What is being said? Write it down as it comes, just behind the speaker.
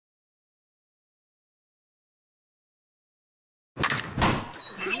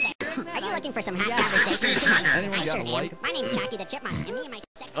looking for some hot conversation. Anyone got a light? My name's Jockey the Chipmunk, and me and my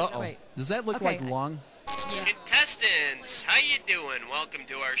sex... Uh-oh. Does that look like lung? Yeah. Contestants, how you doing? Welcome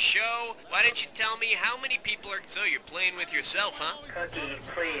to our show. Why don't you tell me how many people are... So you're playing with yourself, huh? Cookie,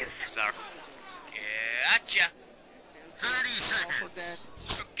 please. Sorry. Gotcha. 30 seconds.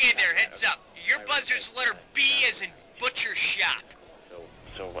 Okay there, heads up. Your buzzer's letter B as in butcher shop.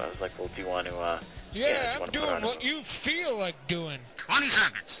 So I was like, well, do you want to, Yeah, I'm doing what you feel like doing. 20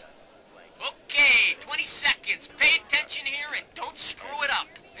 seconds. Okay, 20 seconds. Pay attention here and don't screw it up.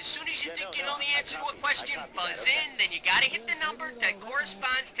 As soon as you think you know the answer to a question, buzz in, then you gotta hit the number that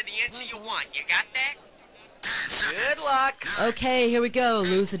corresponds to the answer you want. You got that? Good luck. Okay, here we go.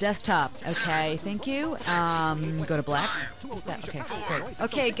 Lose the desktop. Okay, thank you. Go to black. What's that? Okay, great.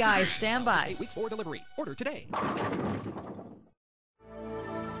 Okay, guys, stand by. Weeks for delivery. Order today.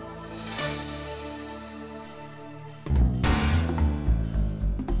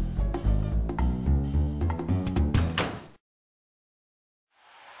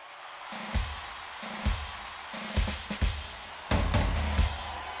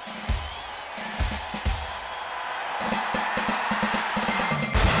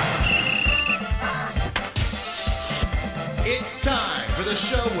 It's time for the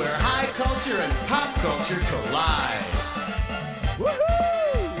show where high culture and pop culture collide.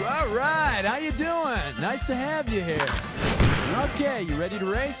 Woohoo! All right, how you doing? Nice to have you here. Okay, you ready to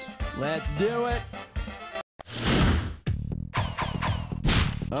race? Let's do it.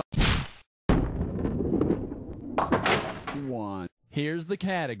 One. Here's the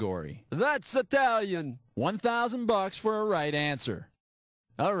category. That's Italian. $1,000 for a right answer.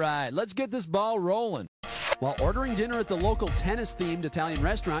 All right, let's get this ball rolling. While ordering dinner at the local tennis-themed Italian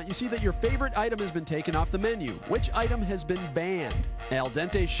restaurant, you see that your favorite item has been taken off the menu. Which item has been banned? Al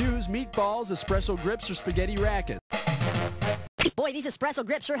dente shoes, meatballs, espresso grips, or spaghetti rackets? Boy, these espresso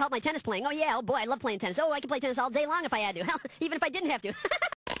grips sure help my tennis playing. Oh yeah, oh boy, I love playing tennis. Oh, I could play tennis all day long if I had to. Hell, even if I didn't have to.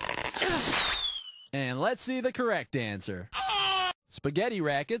 And let's see the correct answer. Spaghetti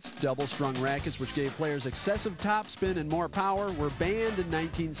rackets, double-strung rackets which gave players excessive topspin and more power, were banned in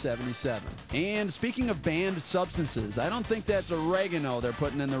 1977. And speaking of banned substances, I don't think that's oregano they're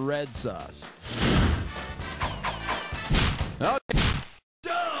putting in the red sauce. Okay.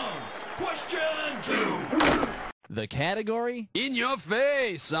 Down! Question 2! The category? In your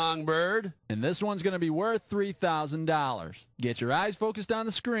face, Songbird! And this one's going to be worth $3,000. Get your eyes focused on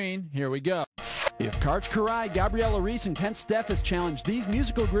the screen. Here we go. If Karch Karai, Gabriella Reese, and Kent Steffes challenged these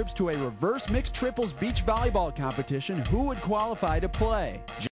musical groups to a reverse mixed triples beach volleyball competition, who would qualify to play?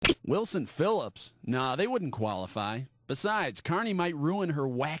 Wilson Phillips? Nah, they wouldn't qualify. Besides, Carney might ruin her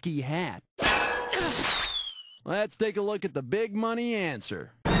wacky hat. Let's take a look at the big money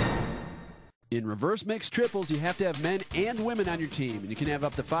answer. In reverse mixed triples, you have to have men and women on your team, and you can have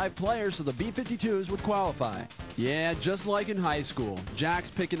up to 5 players, so the B-52s would qualify. Yeah, just like in high school, jocks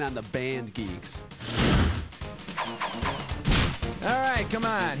picking on the band geeks. All right, come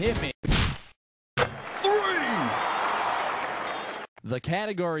on, hit me. 3! The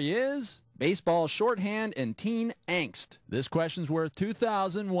category is baseball shorthand and teen angst. This question's worth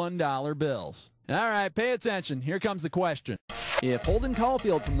 $2,001 bills. All right, pay attention. Here comes the question. If Holden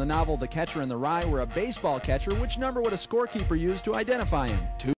Caulfield from the novel The Catcher in the Rye were a baseball catcher, which number would a scorekeeper use to identify him?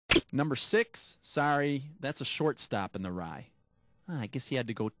 2. Number 6? Sorry, that's a shortstop in the Rye. I guess he had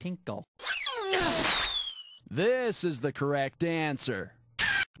to go tinkle. This is the correct answer.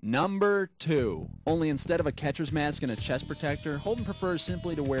 Number 2. Only instead of a catcher's mask and a chest protector, Holden prefers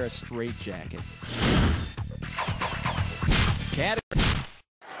simply to wear a straitjacket.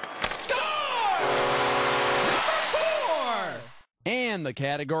 And the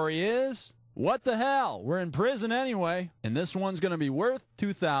category is, what the hell? We're in prison anyway. And this one's going to be worth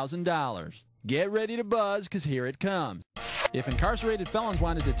 $2,000. Get ready to buzz, because here it comes. If incarcerated felons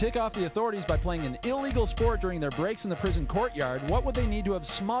wanted to tick off the authorities by playing an illegal sport during their breaks in the prison courtyard, what would they need to have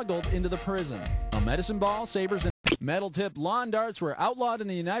smuggled into the prison? A medicine ball, sabers, and metal-tipped lawn darts were outlawed in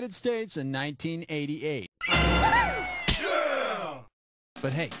the United States in 1988. Yeah!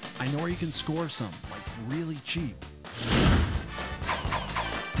 But hey, I know where you can score some, like really cheap.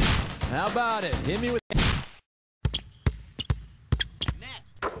 How about it? Hit me with... Net,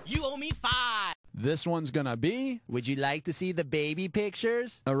 you owe me 5. This one's gonna be, would you like to see the baby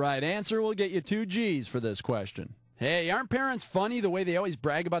pictures? A right answer will get you 2 G's for this question. Hey, aren't parents funny the way they always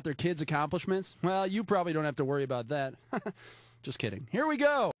brag about their kids' accomplishments? Well, you probably don't have to worry about that. Just kidding. Here we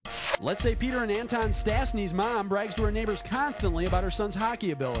go. Let's say Peter and Anton Stastny's mom brags to her neighbors constantly about her son's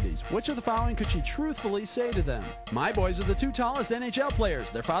hockey abilities. Which of the following could she truthfully say to them? My boys are the 2 tallest NHL players.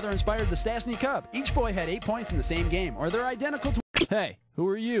 Their father inspired the Stastny Cup. Each boy had 8 points in the same game, or they're identical to... Hey, who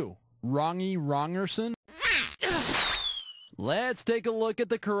are you? Wrongy Wrongerson? Let's take a look at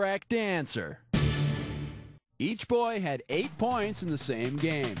the correct answer. Each boy had 8 points in the same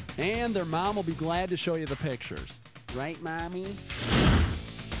game, and their mom will be glad to show you the pictures. Right, Mommy?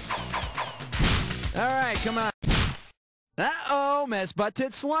 All right, come on. Uh-oh, Miss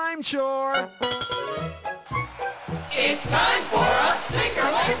Butt-Tit Slime Chore. It's time for a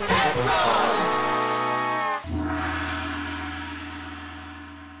Tinkerling Test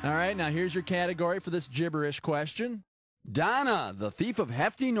All right, now here's your category for this gibberish question. Donna, the thief of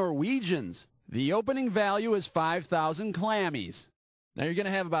hefty Norwegians. The opening value is 5,000 clammies. Now you're going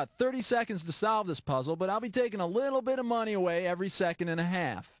to have about 30 seconds to solve this puzzle, but I'll be taking a little bit of money away every second and a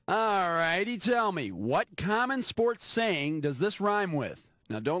half. All righty, tell me, what common sports saying does this rhyme with?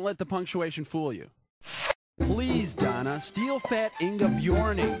 Now don't let the punctuation fool you. Please, Donna, steal fat Inga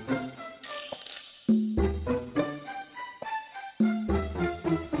Bjorning.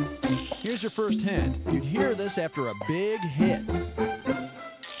 Here's your first hint. You'd hear this after a big hit.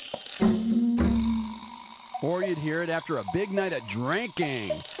 Or you'd hear it after a big night of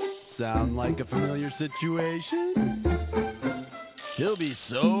drinking. Sound like a familiar situation? He'll be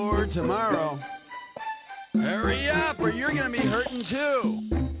sore tomorrow. Hurry up or you're gonna be hurting too.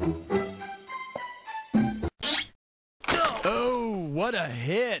 Oh, what a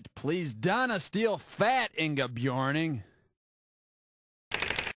hit. Please, Donna, steal fat Inga Bjorning.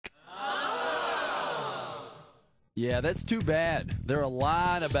 Yeah, that's too bad. There are a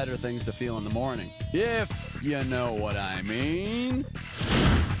lot of better things to feel in the morning, if you know what I mean.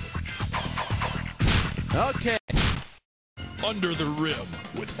 Okay. Under the Rim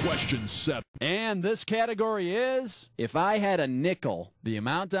with question 7. And this category is, if I had a nickel, the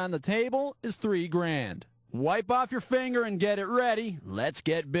amount on the table is $3 grand. Wipe off your finger and get it ready. Let's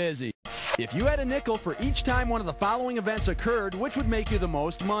get busy. If you had a nickel for each time one of the following events occurred, which would make you the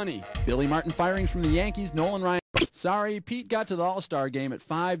most money? Billy Martin firings from the Yankees, Nolan Ryan. Sorry, Pete got to the All-Star game at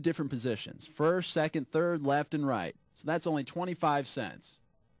 5 different positions. First, second, third, left, and right. So that's only 25 cents.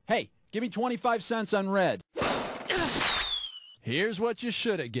 Hey, give me 25 cents on red. Here's what you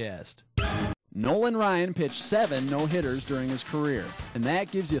should have guessed. Nolan Ryan pitched 7 no-hitters during his career, and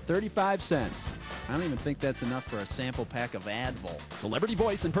that gives you 35 cents. I don't even think that's enough for a sample pack of Advil. Celebrity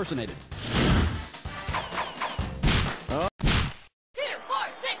voice impersonated. 2, 4,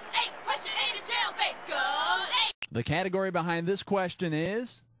 6, 8. Question 8 is jailbait. Go 8. The category behind this question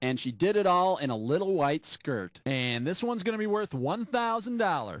is, and she did it all in a little white skirt. And this one's going to be worth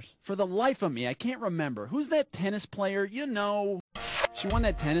 $1,000. For the life of me, I can't remember. Who's that tennis player? You know. She won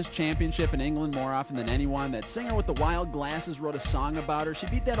that tennis championship in England more often than anyone. That singer with the wild glasses wrote a song about her. She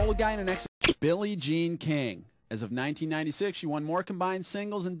beat that old guy in an exhibition. Billie Jean King. As of 1996, she won more combined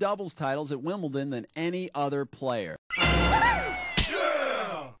singles and doubles titles at Wimbledon than any other player.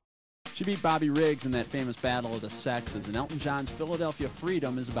 She beat Bobby Riggs in that famous battle of the sexes, and Elton John's Philadelphia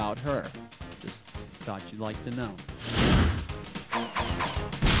Freedom is about her. Just thought you'd like to know.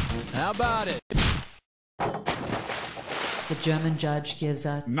 How about it? The German judge gives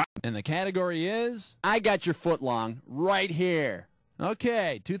a... And the category is, I got your foot long right here.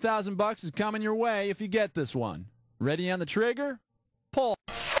 Okay, $2,000 is coming your way if you get this one. Ready on the trigger? Pull.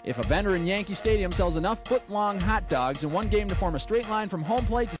 If a vendor in Yankee Stadium sells enough foot-long hot dogs in one game to form a straight line from home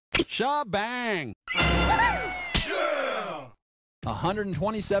plate to Shabang!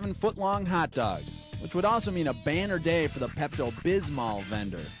 127 foot-long hot dogs, which would also mean a banner day for the Pepto-Bismol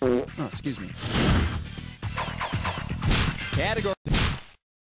vendor. Oh, excuse me. Category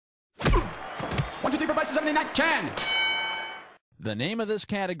 1, 2, 3, 4, 5, 6, 7, 8, 9, 10. The name of this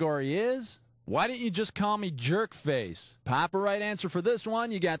category is, why didn't you just call me Jerkface? Pop a right answer for this one,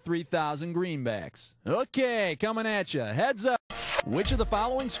 you got 3,000 greenbacks. Okay, coming at you. Heads up. Which of the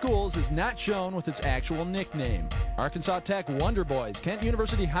following schools is not shown with its actual nickname? Arkansas Tech Wonder Boys, Kent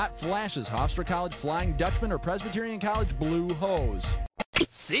University Hot Flashes, Hofstra College Flying Dutchman, or Presbyterian College Blue Hose?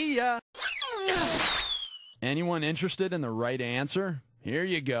 See ya! Anyone interested in the right answer? Here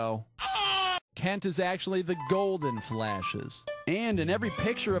you go. Kent is actually the Golden Flashes. And in every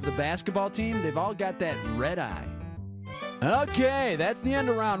picture of the basketball team, they've all got that red eye. Okay, that's the end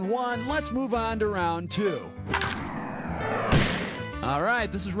of round 1. Let's move on to round 2. All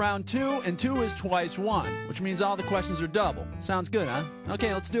right, this is round 2, and 2 is twice 1, which means all the questions are double. Sounds good, huh?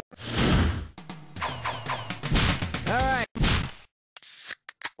 Okay, let's do it. All right.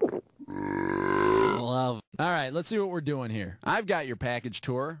 Love. All right, let's see what we're doing here. I've got your package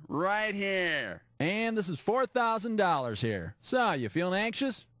tour right here. And this is $4,000 here. So, you feeling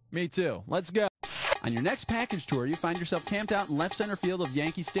anxious? Me too. Let's go. On your next package tour, you find yourself camped out in left center field of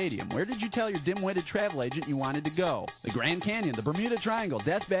Yankee Stadium. Where did you tell your dim-witted travel agent you wanted to go? The Grand Canyon, the Bermuda Triangle,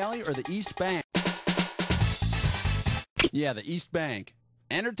 Death Valley, or the East Bank? Yeah, the East Bank.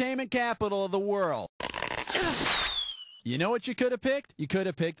 Entertainment capital of the world. You know what you could have picked? You could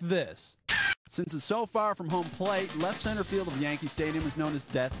have picked this. Since it's so far from home plate, left center field of Yankee Stadium is known as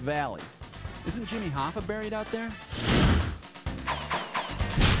Death Valley. Isn't Jimmy Hoffa buried out there?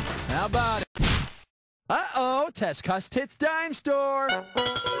 How about it? Uh-oh, Test Cuss Tits Dime Store.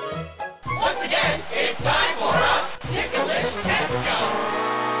 Once again, it's time for a Ticklish Tesco.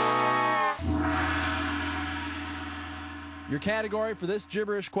 Your category for this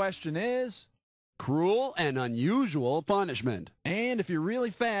gibberish question is cruel and unusual punishment. And if you're really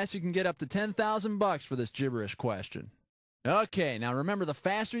fast, you can get up to 10,000 bucks for this gibberish question. Okay, now remember, the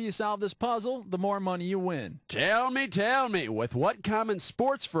faster you solve this puzzle, the more money you win. Tell me, with what common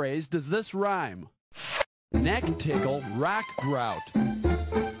sports phrase does this rhyme? Neck tickle, rock grout.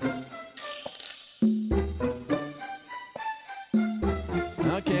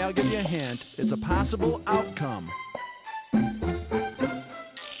 Okay, I'll give you a hint. It's a possible outcome.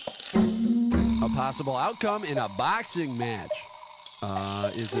 A possible outcome in a boxing match.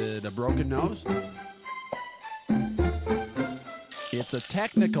 Is it a broken nose? It's a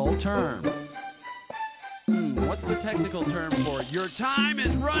technical term. What's the technical term for your time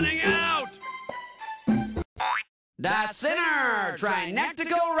is running out? Da sinner, try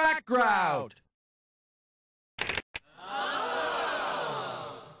nectical rock grout.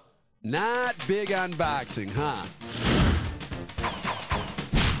 Not big on boxing, huh?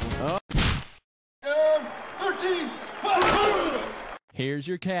 Oh. 13. Here's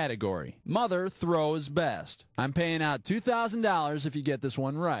your category. Mother throws best. I'm paying out $2,000 if you get this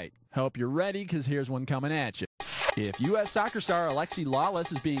one right. Hope you're ready, because here's one coming at you. If U.S. soccer star Alexi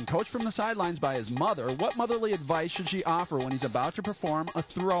Lawless is being coached from the sidelines by his mother, what motherly advice should she offer when he's about to perform a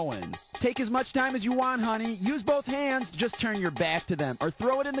throw-in? Take as much time as you want, honey. Use both hands. Just turn your back to them. Or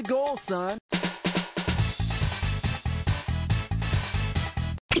throw it in the goal, son.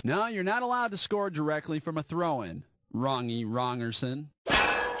 No, you're not allowed to score directly from a throw-in. Wrongy Wrongerson.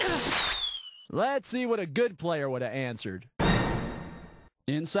 Let's see what a good player would have answered.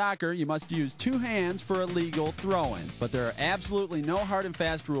 In soccer, you must use two hands for a legal throw-in, but there are absolutely no hard and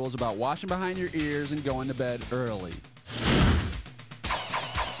fast rules about washing behind your ears and going to bed early.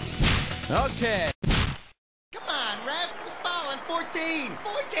 Okay. Come on, ref. It's falling. 14.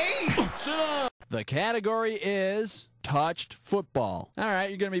 14. Sit up. The category is touched football. All right,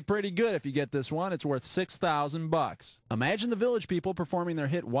 you're going to be pretty good if you get this one. It's worth 6,000 bucks. Imagine the Village People performing their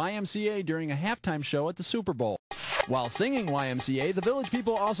hit YMCA during a halftime show at the Super Bowl. While singing YMCA, the Village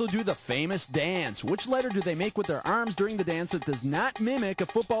People also do the famous dance. Which letter do they make with their arms during the dance that does not mimic a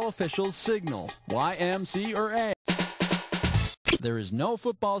football official's signal? Y, M, C, or A? There is no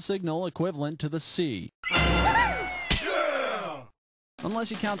football signal equivalent to the C.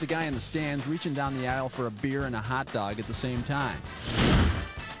 Unless you count the guy in the stands reaching down the aisle for a beer and a hot dog at the same time.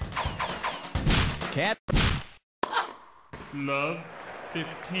 Cat. Love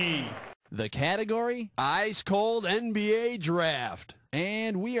 15. The category? Ice Cold NBA Draft.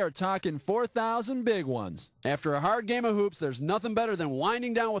 And we are talking 4,000 big ones. After a hard game of hoops, there's nothing better than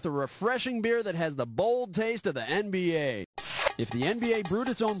winding down with a refreshing beer that has the bold taste of the NBA. If the NBA brewed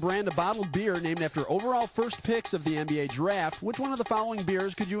its own brand of bottled beer named after overall first picks of the NBA draft, which one of the following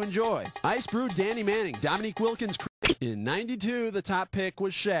beers could you enjoy? Ice brewed Danny Manning, Dominique Wilkins. In '92, the top pick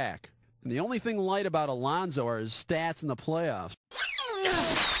was Shaq. And the only thing light about Alonzo are his stats in the playoffs.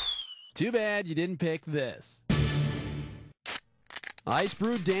 Too bad you didn't pick this. Ice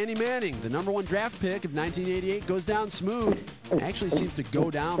brewed Danny Manning, the #1 draft pick of 1988, goes down smooth. Actually seems to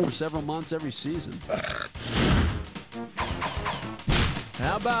go down for several months every season.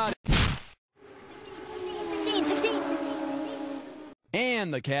 How about it? 16.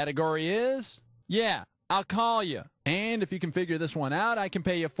 And the category is, yeah, I'll call you. And if you can figure this one out, I can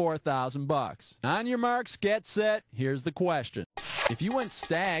pay you 4,000 bucks. On your marks, get set, here's the question. If you went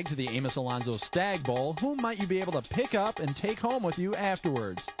stag to the Amos Alonzo Stag Bowl, whom might you be able to pick up and take home with you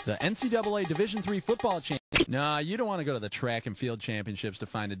afterwards? The NCAA Division III football champion. Nah, you don't want to go to the track and field championships to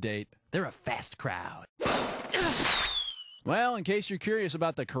find a date. They're a fast crowd. Well, in case you're curious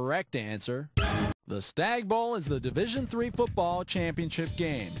about the correct answer, the Stag Bowl is the Division III football championship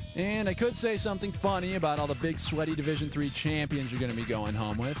game. And I could say something funny about all the big sweaty Division III champions you're going to be going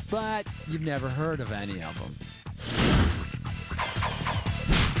home with, but you've never heard of any of them.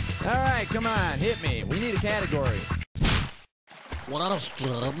 All right, come on, hit me. We need a category.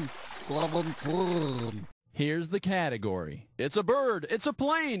 Question 17. Here's the category. It's a bird, it's a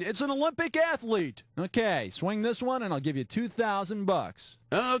plane, it's an Olympic athlete. Okay, swing this one and I'll give you $2,000.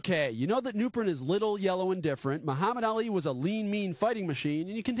 Okay, you know that Nuprin is little, yellow, and different. Muhammad Ali was a lean, mean fighting machine,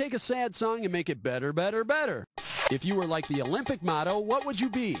 and you can take a sad song and make it better, better, better. If you were like the Olympic motto, what would you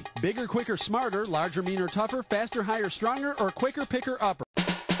be? Bigger, quicker, smarter, larger, meaner, tougher, faster, higher, stronger, or quicker, picker, upper?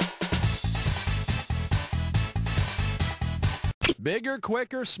 Bigger,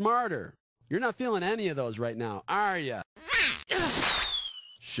 quicker, smarter. You're not feeling any of those right now, are ya?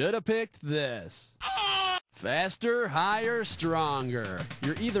 Should've picked this. Faster, higher, stronger.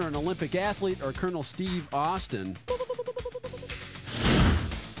 You're either an Olympic athlete or Colonel Steve Austin.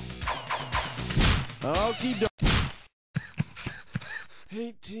 Okie dokie.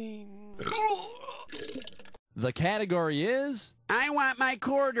 18. The category is... I want my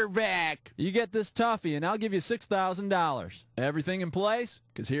quarter back. You get this toughie and I'll give you $6,000. Everything in place?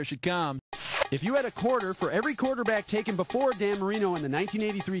 Because here she comes. If you had a quarter for every quarterback taken before Dan Marino in the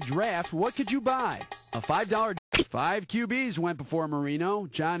 1983 draft, what could you buy? A $5... 5 QBs went before Marino: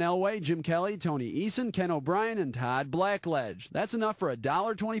 John Elway, Jim Kelly, Tony Eason, Ken O'Brien, and Todd Blackledge. That's enough for a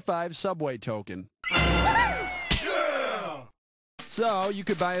 $1.25 Subway token. Yeah! So you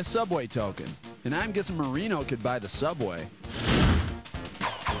could buy a Subway token. And I'm guessing Marino could buy the Subway.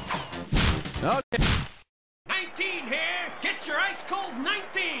 Okay. 19 here! Get your ice cold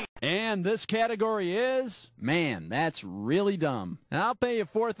 19! And this category is... Man, that's really dumb. And I'll pay you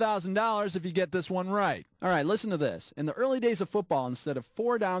 $4,000 if you get this one right. All right, listen to this. In the early days of football, instead of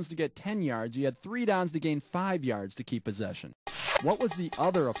 4 downs to get 10 yards, you had 3 downs to gain 5 yards to keep possession. What was the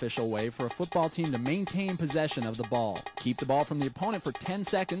other official way for a football team to maintain possession of the ball? Keep the ball from the opponent for 10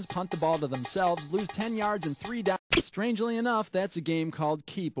 seconds, punt the ball to themselves, lose 10 yards and 3 downs. Strangely enough, that's a game called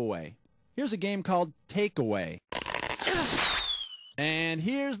Keep Away. Here's a game called Take Away. And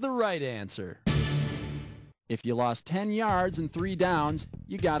here's the right answer. If you lost 10 yards and 3 downs,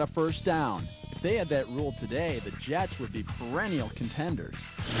 you got a first down. If they had that rule today, the Jets would be perennial contenders.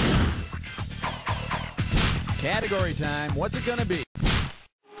 Category time. What's it gonna be?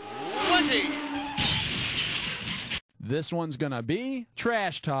 20. This one's gonna be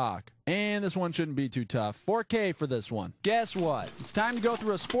trash talk. And this one shouldn't be too tough. 4K for this one. Guess what? It's time to go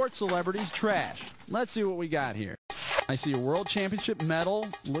through a sports celebrity's trash. Let's see what we got here. I see a World Championship medal,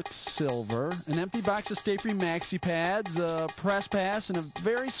 looks silver, an empty box of Stay Free Maxi Pads, a press pass, and a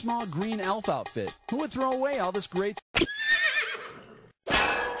very small green elf outfit. Who would throw away all this great...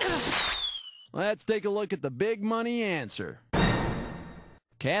 Let's take a look at the big money answer.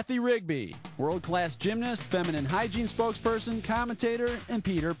 Kathy Rigby, world-class gymnast, feminine hygiene spokesperson, commentator, and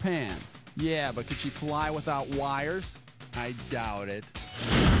Peter Pan. Yeah, but could she fly without wires? I doubt it.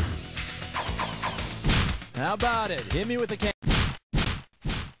 How about it? Hit me with the can.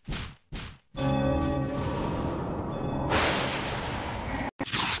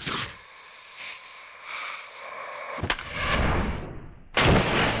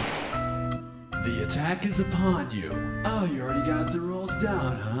 The attack is upon you. Oh, you already got the rules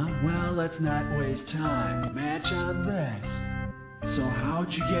down, huh? Well, let's not waste time. Match on this. So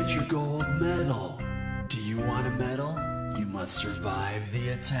how'd you get your gold medal? Do you want a medal? You must survive the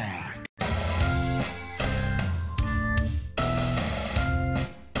attack.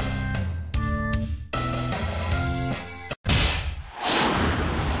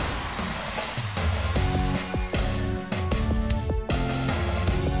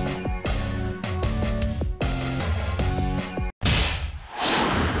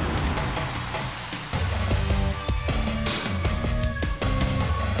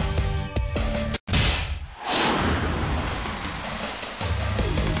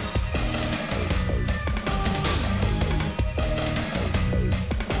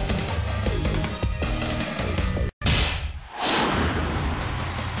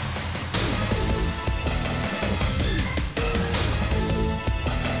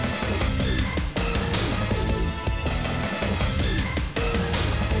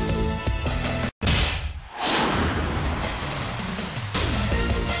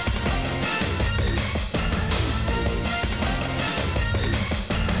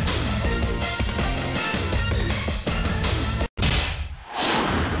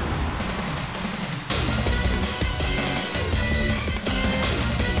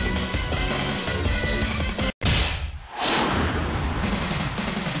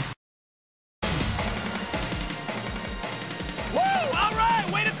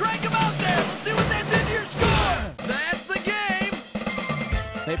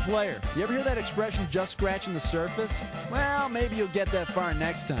 Hey player, you ever hear that expression, just scratching the surface? Well, maybe you'll get that far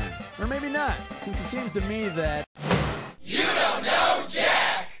next time. Or maybe not, since it seems to me that... You don't know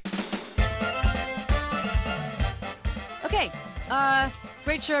Jack!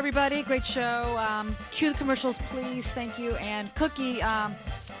 Great show, everybody. Great show. Cue the commercials, please. Thank you. And Cookie, can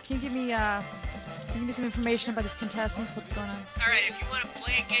you give me some information about these contestants? What's going on? All right, if you want to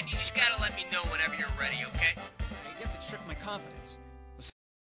play again, you just gotta let me know whenever you're ready, okay? I guess it shook my confidence.